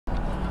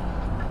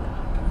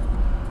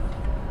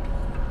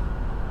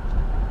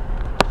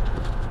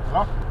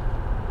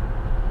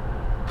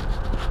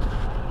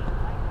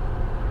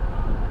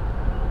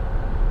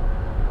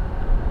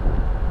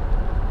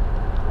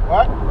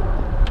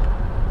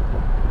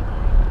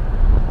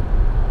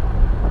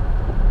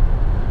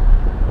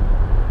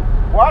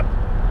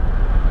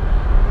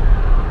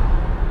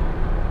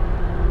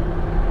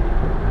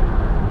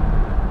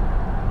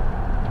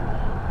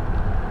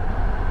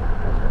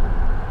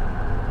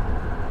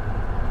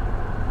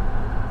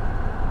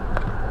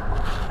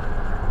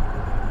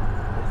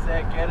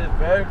eres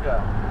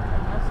verga.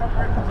 That's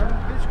somewhere.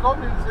 Bitch called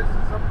me and says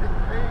something.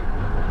 Hey,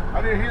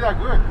 I didn't hear that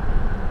good.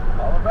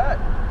 Call her back.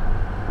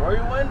 Roll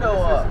your window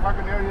This up. is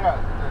fucking area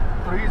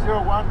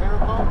 301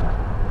 Vaco.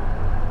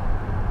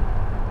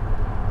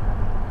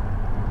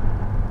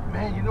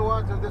 Man, you know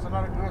what? There's a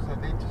lot of girls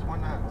that they just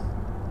wanna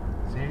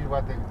see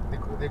what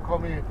they call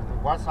me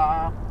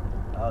WhatsApp.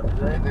 Oh, do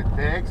they? And the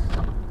text.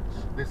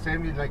 They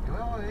send me like,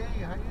 oh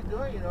hey, how you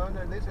doing? You know,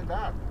 and this and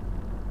that.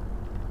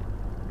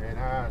 And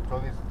I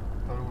told this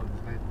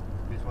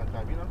one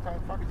time, you know, I'm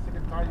fucking sick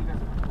and tired. You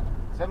guys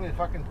send me a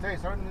fucking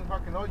text. I don't even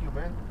fucking know you,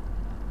 man.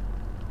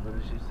 What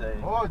did she say?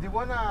 Oh, do you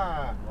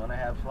wanna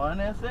have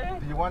fun, essay?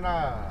 Do you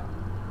wanna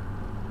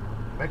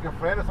make a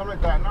friend or something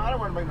like that? No, I don't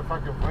wanna make a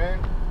fucking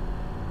friend.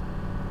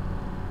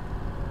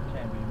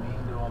 Can't be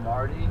mean to him,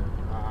 Artie.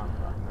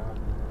 Fuck no.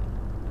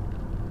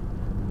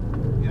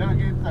 You never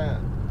get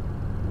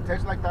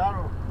text like that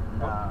or?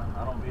 Nah,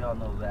 I don't be on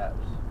those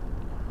apps.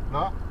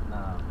 No?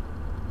 Nah.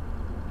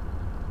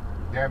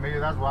 Yeah, maybe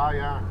that's why,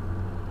 yeah.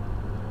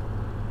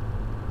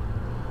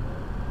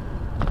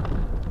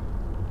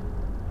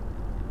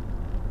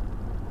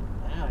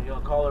 Damn, you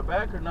gonna call her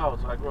back or no?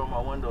 So I can roll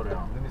my window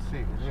down. Let me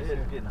see. Shit,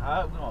 it's getting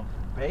hot. We're gonna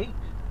bake.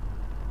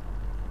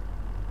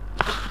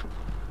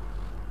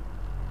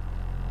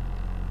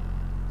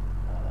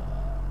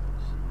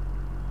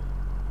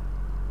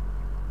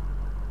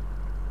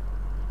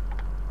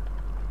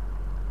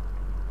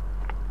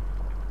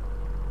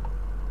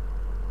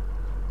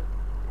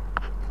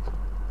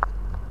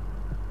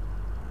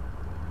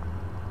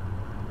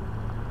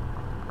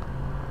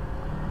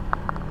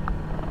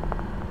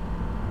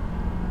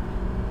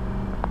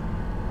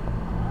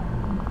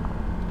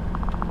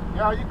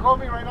 Yeah, you call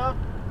me right now?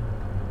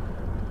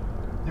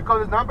 You call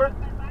this number?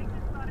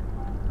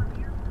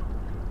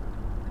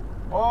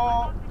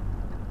 Oh.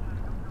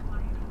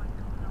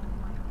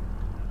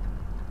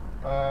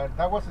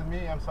 That wasn't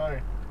me, I'm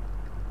sorry.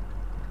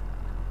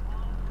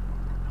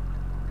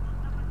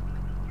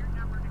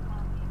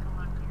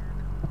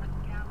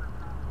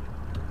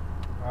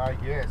 I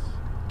guess.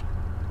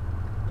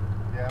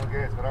 Yeah, I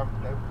guess, but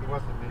it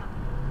wasn't me.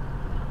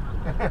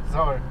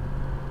 Sorry.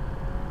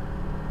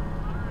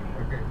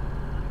 Okay.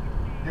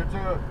 You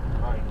too.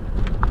 Bye.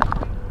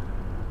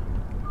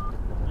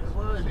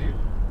 See?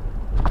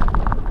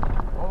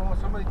 Oh,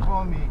 somebody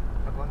called me.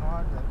 I go,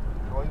 no,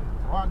 well,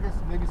 I guess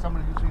maybe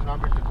somebody used your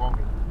number to